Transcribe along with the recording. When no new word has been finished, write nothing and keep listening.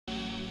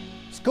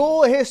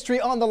School history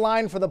on the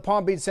line for the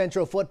Palm Beach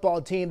Central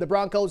football team. The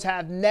Broncos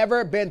have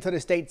never been to the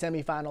state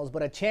semifinals,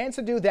 but a chance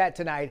to do that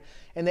tonight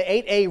in the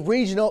 8A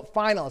regional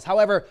finals.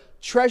 However,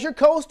 Treasure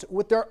Coast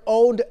with their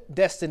own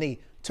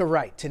destiny to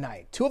write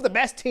tonight. Two of the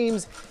best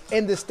teams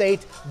in the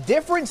state.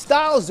 Different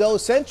styles, though.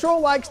 Central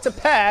likes to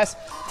pass.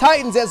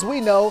 Titans, as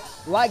we know,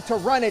 like to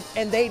run it,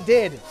 and they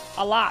did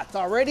a lot.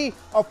 Already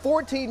a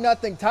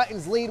 14-0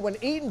 Titans lead when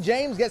Eaton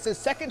James gets his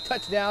second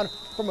touchdown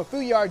from a few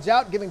yards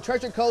out, giving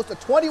Treasure Coast a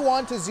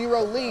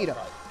 21-0 lead.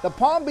 The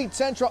Palm Beach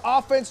Central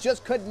offense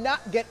just could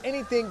not get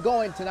anything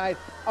going tonight.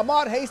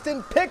 Ahmad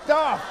Haston picked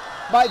off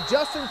by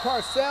Justin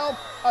Carcel,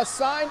 a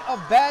sign of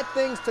bad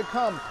things to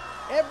come.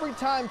 Every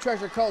time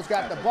Treasure Coast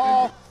got the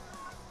ball,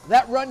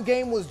 that run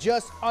game was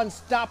just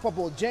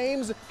unstoppable.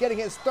 James getting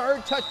his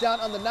third touchdown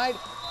on the night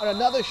on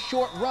another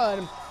short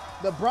run.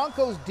 The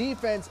Broncos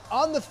defense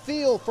on the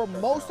field for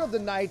most of the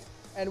night,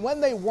 and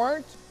when they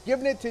weren't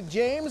giving it to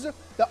James,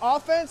 the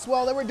offense,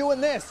 well, they were doing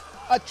this.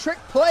 A trick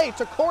play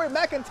to Corey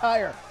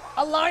McIntyre,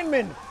 a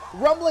lineman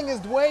rumbling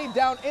his way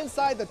down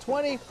inside the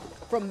 20.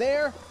 From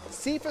there,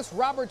 Cephas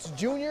Roberts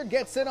Jr.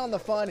 gets in on the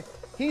fun.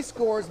 He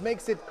scores,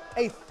 makes it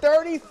a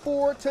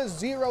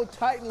 34-0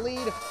 Titan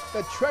lead.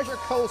 The Treasure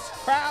Coast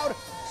crowd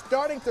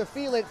starting to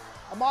feel it.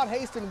 Ahmad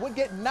Haston would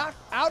get knocked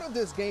out of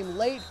this game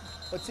late,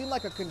 but seemed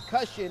like a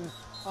concussion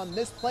on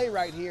this play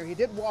right here. He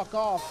did walk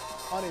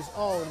off on his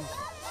own.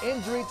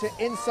 Injury to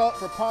insult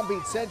for Palm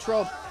Beach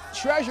Central.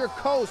 Treasure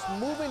Coast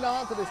moving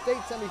on to the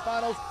state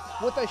semifinals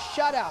with a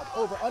shutout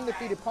over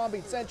undefeated Palm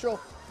Beach Central,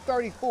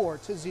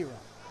 34-0.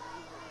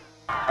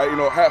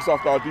 Hats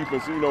off to our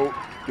defense,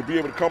 to be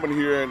able to come in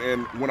here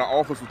and when our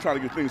offense was trying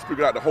to get things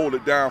figured out, to hold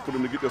it down for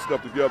them to get their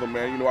stuff together,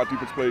 man. Our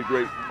defense played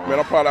great. Man,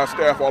 I'm proud of our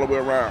staff all the way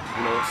around.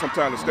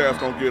 Sometimes the staffs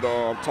don't get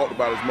talked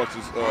about as much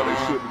as they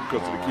should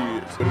because of the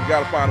kids. But we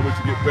got to find a way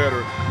to get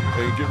better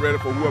and get ready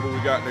for whoever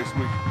we got next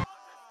week.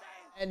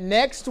 And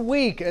next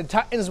week, the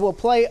Titans will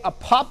play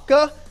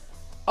Apopka.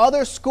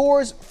 Other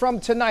scores from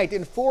tonight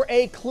in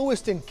 4A,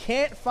 Clewiston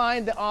can't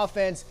find the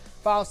offense,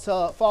 falls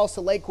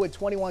to Lakewood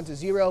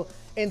 21-0.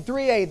 In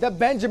 3A, the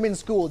Benjamin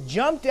School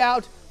jumped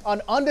out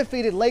on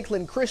undefeated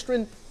Lakeland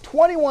Christian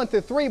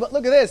 21-3. But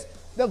look at this.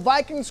 The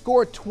Vikings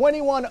scored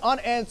 21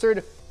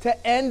 unanswered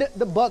to end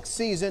the Bucs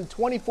season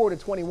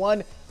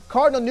 24-21.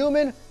 Cardinal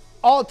Newman,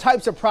 all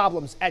types of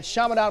problems at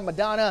Chaminade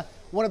Madonna,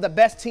 one of the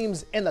best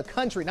teams in the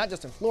country, not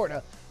just in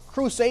Florida.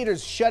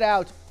 Crusaders shut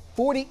out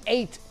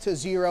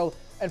 48-0.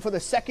 And for the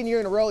second year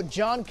in a row,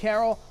 John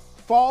Carroll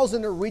falls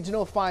in the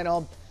regional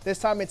final. This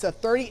time it's a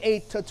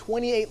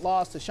 38-28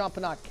 loss to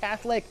Chaminade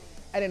Catholic.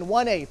 And in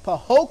 1A,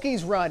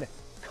 Pahokie's run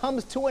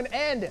comes to an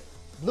end.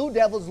 Blue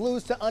Devils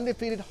lose to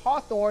undefeated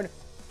Hawthorne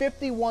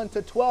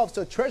 51-12.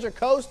 So Treasure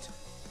Coast,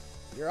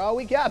 you're all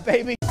we got,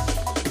 baby.